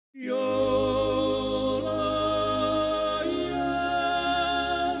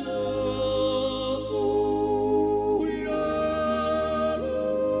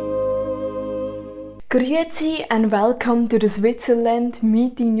Grüezi and welcome to the Switzerland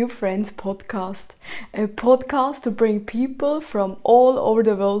Meeting New Friends podcast, a podcast to bring people from all over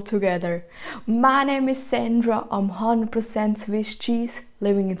the world together. My name is Sandra, I'm 100% Swiss cheese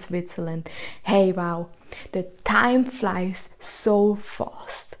living in Switzerland. Hey wow, the time flies so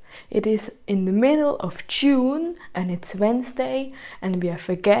fast. It is in the middle of June and it's Wednesday and we have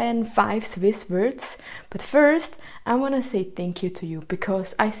again 5 Swiss words. But first I want to say thank you to you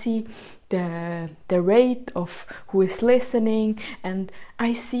because I see the rate of who is listening and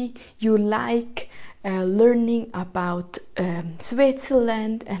I see you like learning about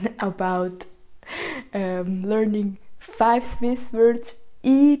Switzerland and about learning 5 Swiss words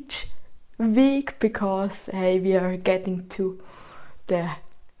each week because hey, we are getting to the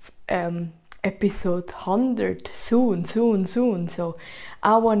episode 100 soon. So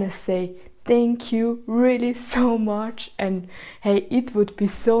I want to say thank you really so much, and hey, it would be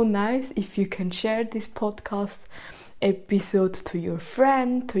so nice if you can share this podcast episode to your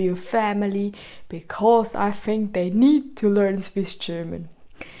friend, to your family, because I think they need to learn Swiss German.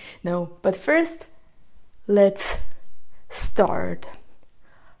 No, but first let's start.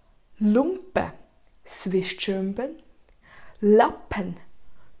 Lumpe, Swiss German. Lappen,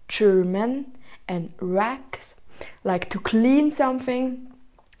 German, and rags, like to clean something,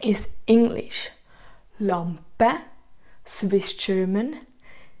 is English. Lampe, Swiss German.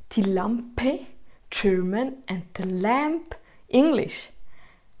 Die Lampe, German, and the lamp, English.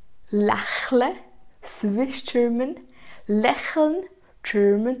 Lächle, Swiss German. Lächeln,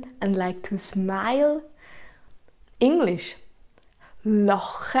 German, and like to smile, English.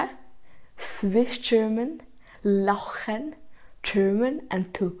 Lache, Swiss German. Lachen, German,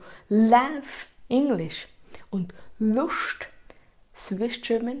 and to laugh, English. Und Lust, Swiss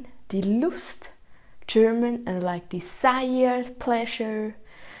German. Die Lust, German, and like desire, pleasure,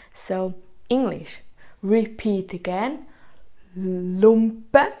 so English. Repeat again.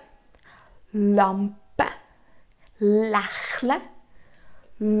 Lumpe, Lampe, Lächle,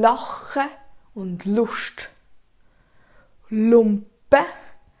 Lache und Lust. Lumpe,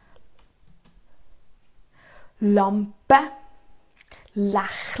 Lampe,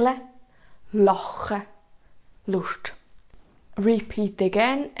 Lächle, Lachen, Lust. Repeat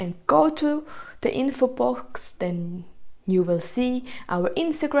again and go to the info box, then you will see our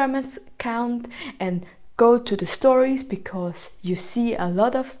Instagram account and go to the stories because you see a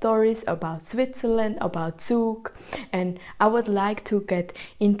lot of stories about Switzerland, about Zug, and I would like to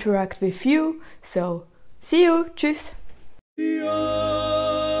interact with you. So see you, tschüss! Yeah.